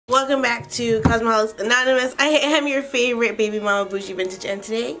Welcome back to Cosmeholics Anonymous. I am your favorite baby mama bougie vintage, and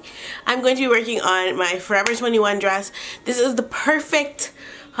today I'm going to be working on my Forever 21 dress. This is the perfect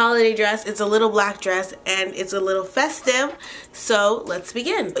holiday dress. It's a little black dress and it's a little festive, so let's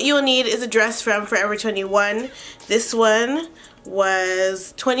begin. What you will need is a dress from Forever 21. This one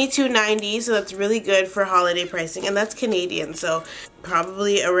was $22.90, so that's really good for holiday pricing, and that's Canadian, so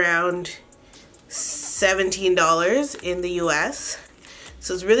probably around $17 in the US.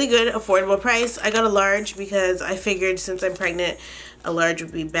 So it's really good, affordable price. I got a large because I figured since I'm pregnant, a large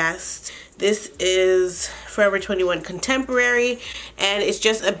would be best. This is Forever 21 Contemporary, and it's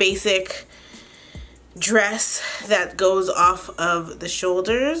just a basic dress that goes off of the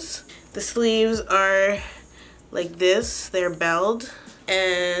shoulders. The sleeves are like this, they're belled,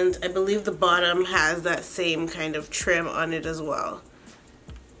 and I believe the bottom has that same kind of trim on it as well.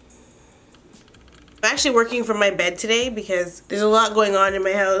 I'm actually working from my bed today because there's a lot going on in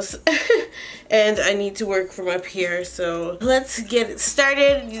my house and I need to work from up here, so let's get it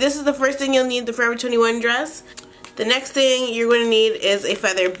started. This is the first thing you'll need, the Forever 21 dress. The next thing you're going to need is a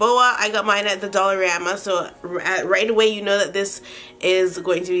feather boa. I got mine at the Dollarama, so right away you know that this is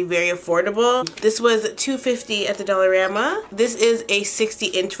going to be very affordable. This was $2.50 at the Dollarama. This is a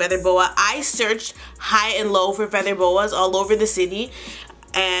 60-inch feather boa. I searched high and low for feather boas all over the city,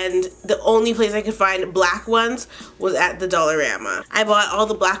 and the only place I could find black ones was at the Dollarama. I bought all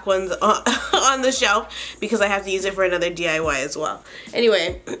the black ones on the shelf because I have to use it for another DIY as well.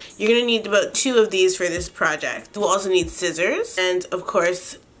 Anyway, you're gonna need about 2 of these for this project. We'll also need scissors and, of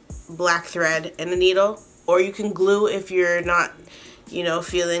course, black thread and a needle, or you can glue if you're not, you know,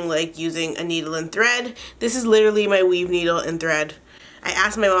 feeling like using a needle and thread. This is literally my weave needle and thread. I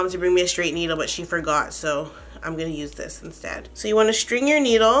asked my mom to bring me a straight needle, but she forgot, so I'm gonna use this instead. So you wanna string your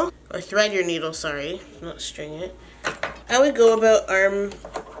needle, or thread your needle, sorry, not string it. I would go about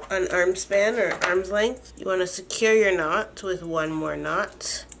an arm span or arm's length. You wanna secure your knot with one more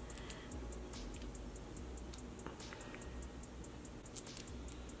knot.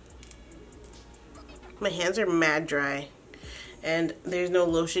 My hands are mad dry, and there's no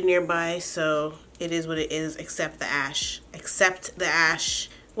lotion nearby, so it is what it is, except the ash. Accept the ash.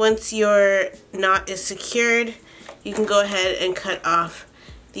 Once your knot is secured, you can go ahead and cut off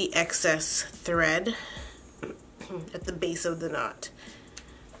the excess thread at the base of the knot.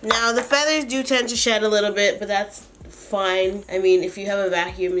 Now, the feathers do tend to shed a little bit, but that's fine. I mean, if you have a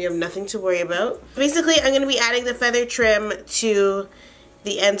vacuum, you have nothing to worry about. Basically, I'm going to be adding the feather trim to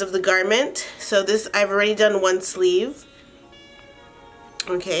the ends of the garment. So this, I've already done one sleeve.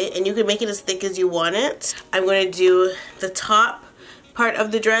 Okay, and you can make it as thick as you want it. I'm going to do the top part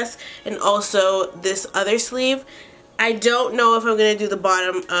of the dress and also this other sleeve. I don't know if I'm going to do the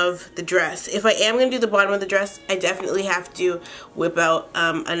bottom of the dress. If I am going to do the bottom of the dress, I definitely have to whip out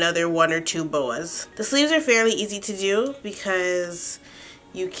another 1 or 2 boas. The sleeves are fairly easy to do because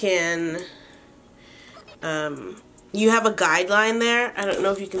you can, you have a guideline there. I don't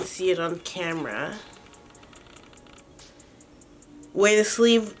know if you can see it on camera. Where the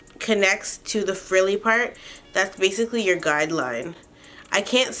sleeve connects to the frilly part, that's basically your guideline. I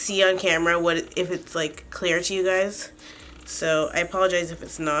can't see on camera if it's like clear to you guys, so I apologize if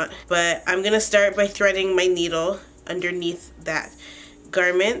it's not. But I'm gonna start by threading my needle underneath that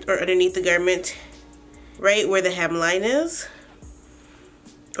garment, or underneath the garment, right where the hemline is,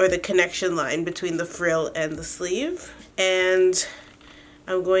 or the connection line between the frill and the sleeve. And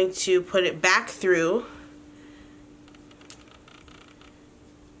I'm going to put it back through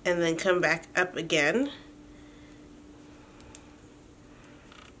and then come back up again.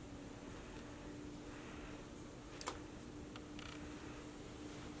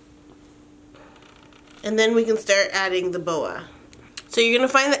 And then we can start adding the boa. So you're going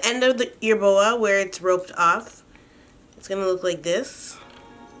to find the end of your boa where it's roped off. It's going to look like this.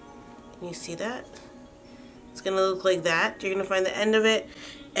 Can you see that? It's going to look like that. You're going to find the end of it,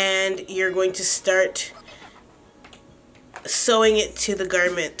 and you're going to start sewing it to the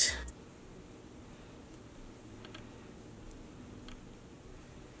garment.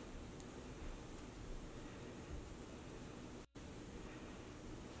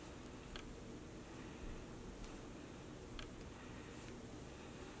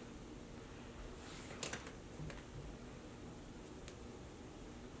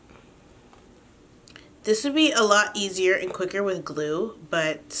 This would be a lot easier and quicker with glue,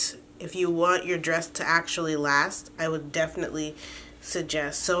 but if you want your dress to actually last, I would definitely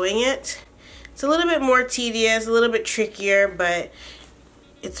suggest sewing it. It's a little bit more tedious, a little bit trickier, but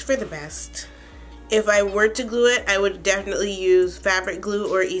it's for the best. If I were to glue it, I would definitely use fabric glue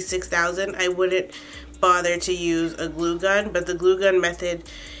or E6000. I wouldn't bother to use a glue gun, but the glue gun method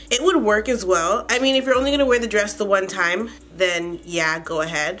It would work as well. I mean, if you're only going to wear the dress the one time, then yeah, go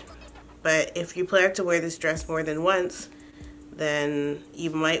ahead. But if you plan to wear this dress more than once, then you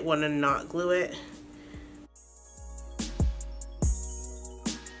might want to not glue it.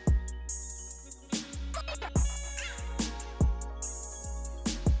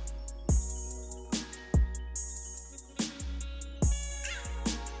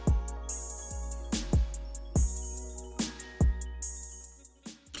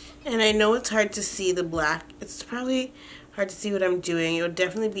 And I know it's hard to see the black. It's probably hard to see what I'm doing. It would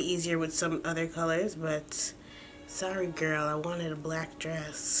definitely be easier with some other colors, but sorry girl, I wanted a black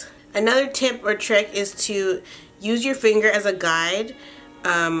dress. Another tip or trick is to use your finger as a guide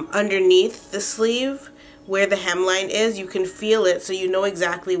underneath the sleeve where the hemline is. You can feel it so you know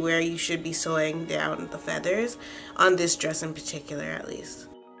exactly where you should be sewing down the feathers on this dress in particular, at least.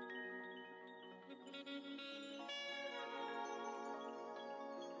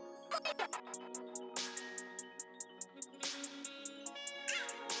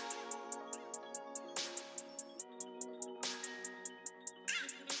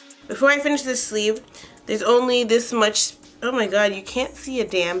 Before I finish this sleeve, there's only this much, oh my god, you can't see a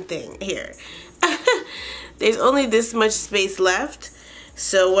damn thing here. There's only this much space left.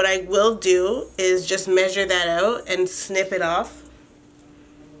 So what I will do is just measure that out and snip it off.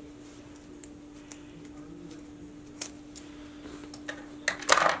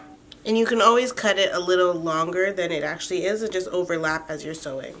 And you can always cut it a little longer than it actually is and just overlap as you're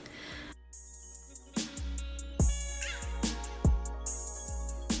sewing.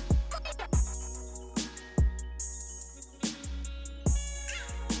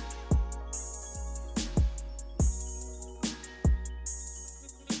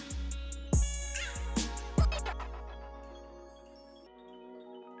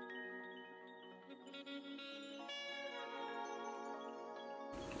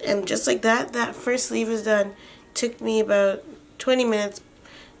 And just like that, that first sleeve is done. Took me about 20 minutes,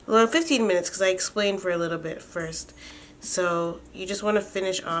 well 15 minutes because I explained for a little bit first. So you just want to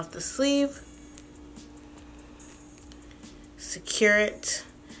finish off the sleeve, secure it,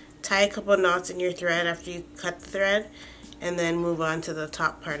 tie a couple knots in your thread after you cut the thread, and then move on to the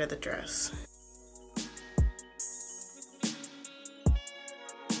top part of the dress.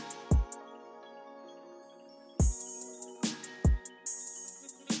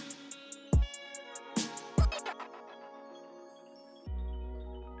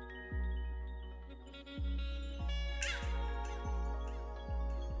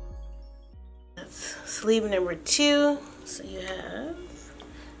 Sleeve number 2, so you have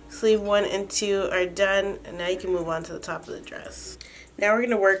sleeve 1 and 2 are done, and now you can move on to the top of the dress. Now we're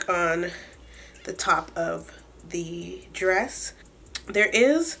going to work on the top of the dress. There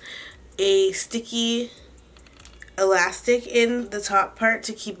is a sticky elastic in the top part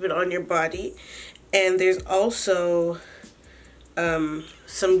to keep it on your body, and there's also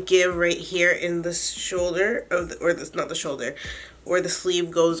some give right here in the shoulder of the, or this, not the shoulder, where the sleeve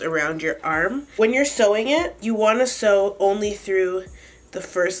goes around your arm. When you're sewing it, you want to sew only through the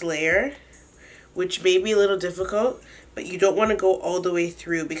first layer, which may be a little difficult, but you don't want to go all the way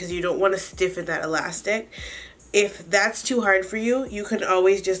through because you don't want to stiffen that elastic. If that's too hard for you, you can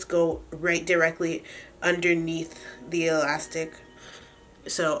always just go right directly underneath the elastic,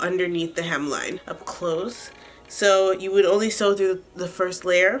 so underneath the hemline, up close. So you would only sew through the first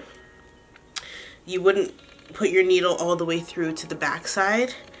layer. You wouldn't put your needle all the way through to the back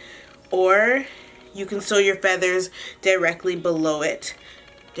side, or you can sew your feathers directly below it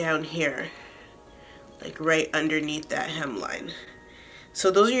down here, like right underneath that hemline.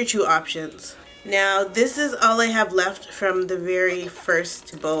 So those are your two options. Now this is all I have left from the very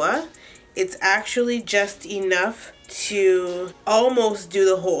first boa. It's actually just enough to almost do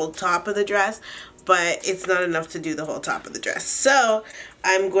the whole top of the dress, but it's not enough to do the whole top of the dress. So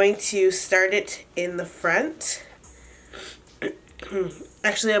I'm going to start it in the front.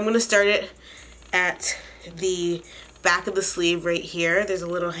 Actually, I'm going to start it at the back of the sleeve right here. There's a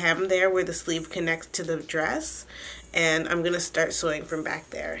little hem there where the sleeve connects to the dress, and I'm going to start sewing from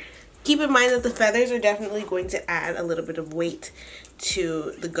back there. Keep in mind that the feathers are definitely going to add a little bit of weight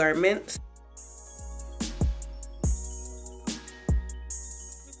to the garment.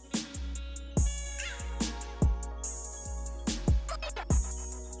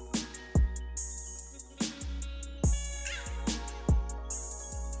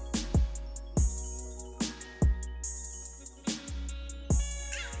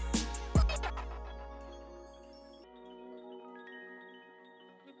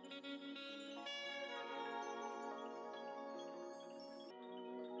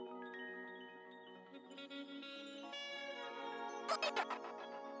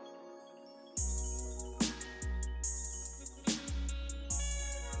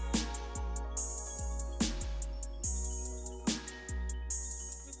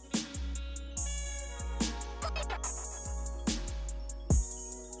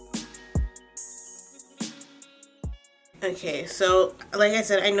 Okay, so like I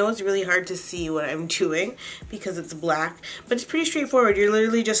said, I know it's really hard to see what I'm doing because it's black, but it's pretty straightforward. You're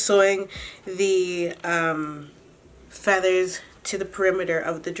literally just sewing the feathers to the perimeter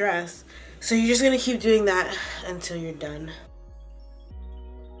of the dress. So you're just gonna keep doing that until you're done.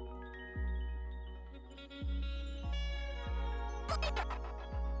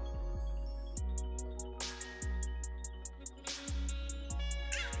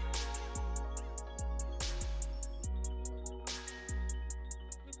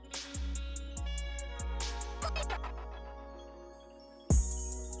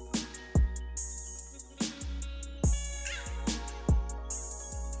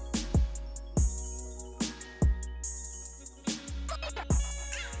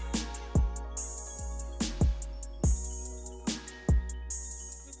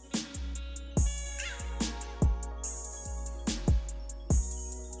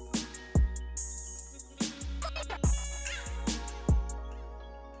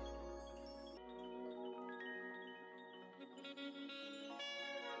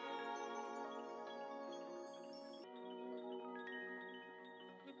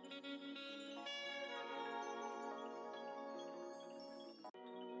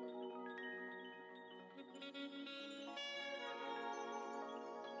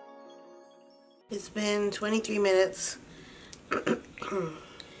 It's been 23 minutes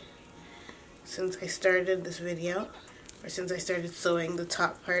since I started this video, or since I started sewing the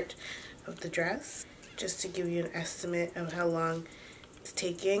top part of the dress, just to give you an estimate of how long it's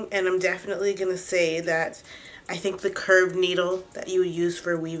taking. And I'm definitely going to say that I think the curved needle that you would use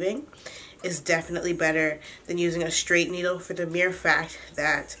for weaving is definitely better than using a straight needle, for the mere fact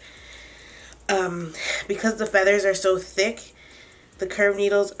that because the feathers are so thick, the curved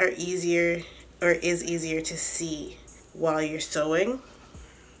needles are easier to see while you're sewing,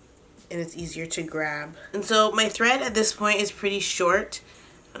 and it's easier to grab. And so my thread at this point is pretty short.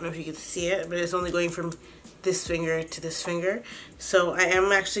 I don't know if you can see it, but it's only going from this finger to this finger. So I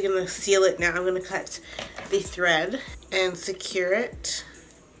am actually going to seal it now. I'm going to cut the thread and secure it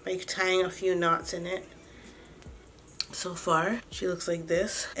by tying a few knots in it. So far, she looks like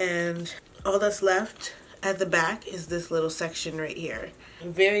this, and all that's left at the back is this little section right here. A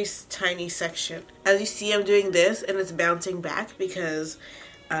very tiny section. As you see, I'm doing this and it's bouncing back because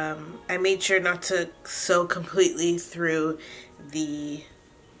I made sure not to sew completely through the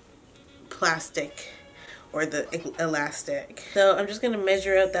plastic or the elastic. So I'm just going to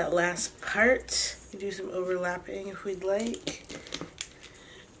measure out that last part. Do some overlapping if we'd like.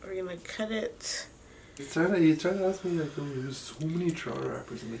 We're going to cut it. You tried to ask me, like, oh, there's so many Toronto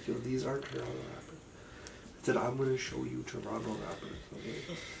rappers. I'm like, yo, these are Toronto rappers. I said, I'm going to show you Toronto rappers. Okay?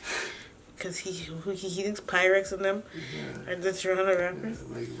 Because he thinks Pyrex and them are the Toronto rappers?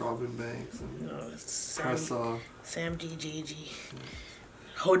 Yeah, like Robin Banks and no, it's Sam DJG.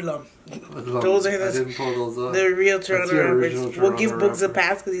 Hoodlum. Those are the real Toronto rappers. We'll give Books a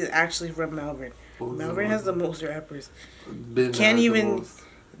pass because he's actually from Melbourne. Melbourne has the most rappers. They can't even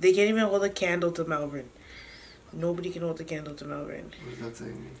hold a candle to Melbourne. Nobody can hold a candle to Melbourne. What does that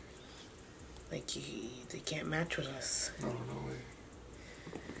saying mean? Like, they can't match with us. No way.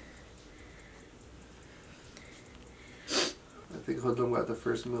 I think Hoodlum got the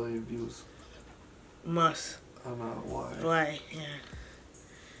first 1 million views. Must. I don't know why. Why? Yeah.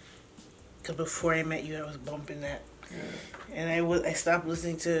 Because before I met you, I was bumping that. Yeah. And I stopped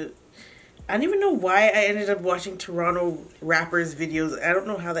listening to... I don't even know why I ended up watching Toronto rappers' videos. I don't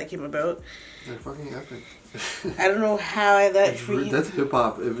know how that came about. They're fucking epic. I don't know how that's hip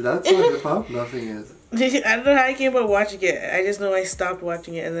hop. If that's not hip hop, nothing is. I don't know how I came about watching it. I just know I stopped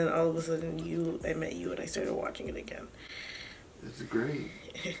watching it, and then all of a sudden I met you, and I started watching it again. It's great.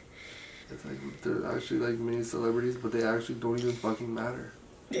 It's like they're actually like mini celebrities, but they actually don't even fucking matter.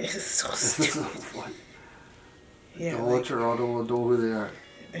 It's so stupid. So funny. Yeah, the whole Toronto will know who they are.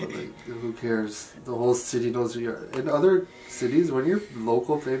 But like, who cares? The whole city knows who you are. In other cities, when you're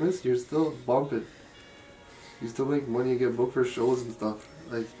local famous, you're still bumping. You still make money and get booked for shows and stuff.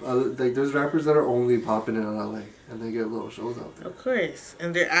 Like there's rappers that are only popping in LA, and they get little shows out there. Of course,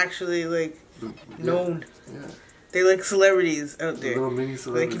 and they're actually like known. Yeah. They're like celebrities out there. Little mini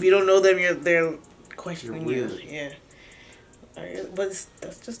celebrities. Like if you don't know them, they're questioning you. Yeah. But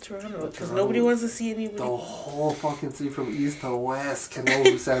that's just Toronto, because nobody wants to see anybody. The whole fucking city from east to west can know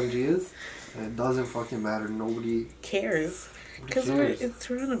who Sam G is, and it doesn't fucking matter. Nobody cares. Because it's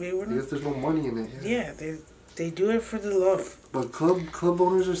Toronto, baby. Because there's no money in it. Yeah, they do it for the love. But club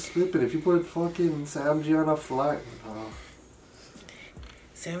owners are slipping. If you put fucking Sam G on a flag,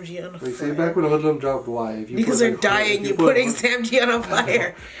 Sam G on a fire. Say back when Hoodlum dropped, why? If you because they're dying, you're putting Sam G on a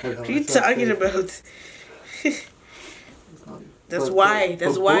fire. What are you talking about? That's why.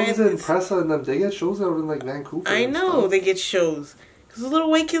 That's why. Bugs and Pressa and them, they get shows out in like Vancouver. I know they get shows. Because the little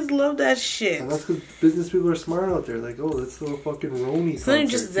white kids love that shit. And that's because business people are smart out there. Like, oh, let's little fucking Roni. It's not even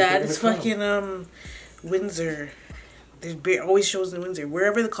just that. It's fucking Windsor. There's always shows in Windsor.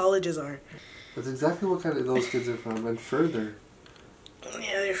 Wherever the colleges are. That's exactly what kind of those kids are from. And further.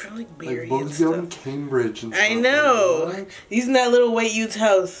 Yeah, they're from like Barrie like and stuff. Cambridge and stuff. I know. Like, he's in that little white youth's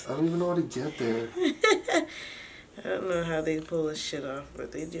house. I don't even know how to get there. I don't know how they pull this shit off,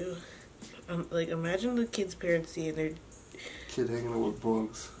 but they do. Like, imagine the kids' parents seeing their kid hanging out with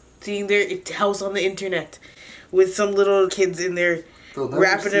bugs. Seeing their house on the internet with some little kids in there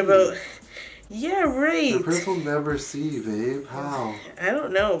rapping about. Yeah, right. Their parents will never see, babe. How? I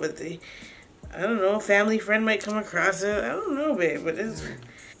don't know, but I don't know. A family friend might come across it. I don't know, babe, but it's.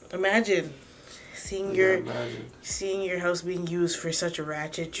 Imagine seeing your house being used for such a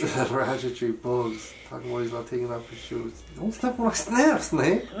ratchetry. Ratchetry, bugs. Talking about he's not taking off his shoes. Don't step on my snaps,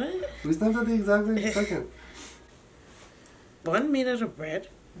 Nate. What? We snapped at the exact same second. Bun made out of bread?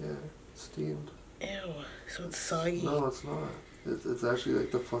 Yeah, steamed. Ew, so it's soggy. No, it's not. It's actually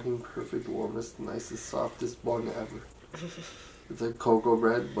like the fucking perfect, warmest, nicest, softest bun ever. It's like cocoa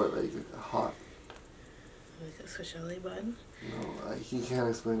bread, but like hot. Like a sociale bun? No, he can't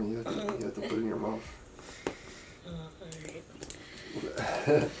explain it. You have to put it in your mouth. Oh, alright.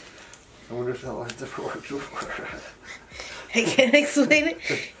 I wonder if that line's ever worked before. I can't explain it.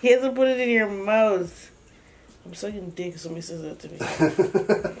 He hasn't put it in your mouth. I'm sucking dick, somebody says that to me.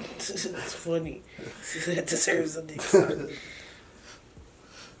 It's funny. That deserves a dick suck.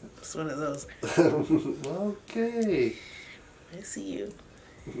 It's one of those. Okay. I see you.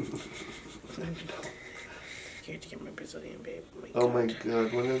 Scared to get my Brazilian babe. Oh my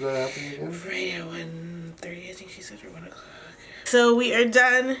god, when is that happening again? Friday at 1:30, I think she said, or 1 o'clock. So we are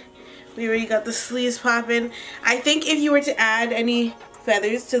done. We already got the sleeves popping. I think if you were to add any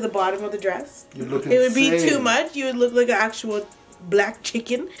feathers to the bottom of the dress, it would be too much. You would look like an actual black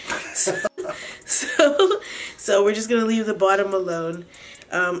chicken. So we're just gonna leave the bottom alone.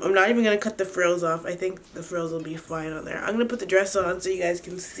 I'm not even gonna cut the frills off. I think the frills will be fine on there. I'm gonna put the dress on so you guys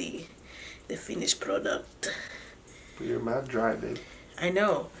can see the finished product. But you're mad dry, babe. I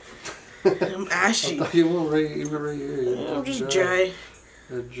know. I'm ashy. I thought you were right here. I'm just dry.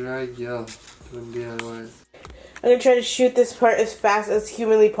 You're dry, yeah. Doing DIYs. I'm going to try to shoot this part as fast as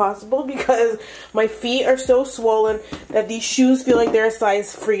humanly possible because my feet are so swollen that these shoes feel like they're a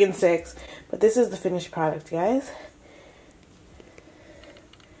size freaking 6. But this is the finished product, guys.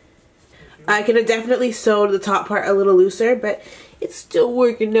 I could have definitely sewed the top part a little looser, but it's still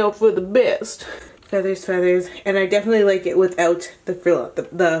working out for the best. Feathers, feathers. And I definitely like it without the frill,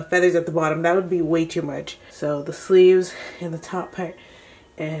 the feathers at the bottom. That would be way too much. So the sleeves and the top part.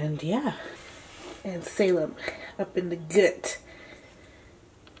 And yeah. And Salem up in the gut.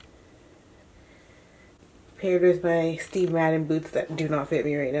 Paired with my Steve Madden boots that do not fit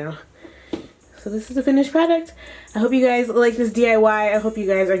me right now. So this is the finished product. I hope you guys like this DIY. I hope you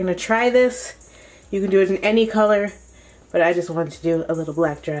guys are going to try this. You can do it in any color. But I just wanted to do a little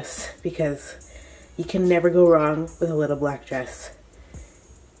black dress because you can never go wrong with a little black dress.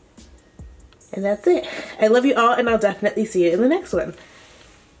 And that's it. I love you all and I'll definitely see you in the next one.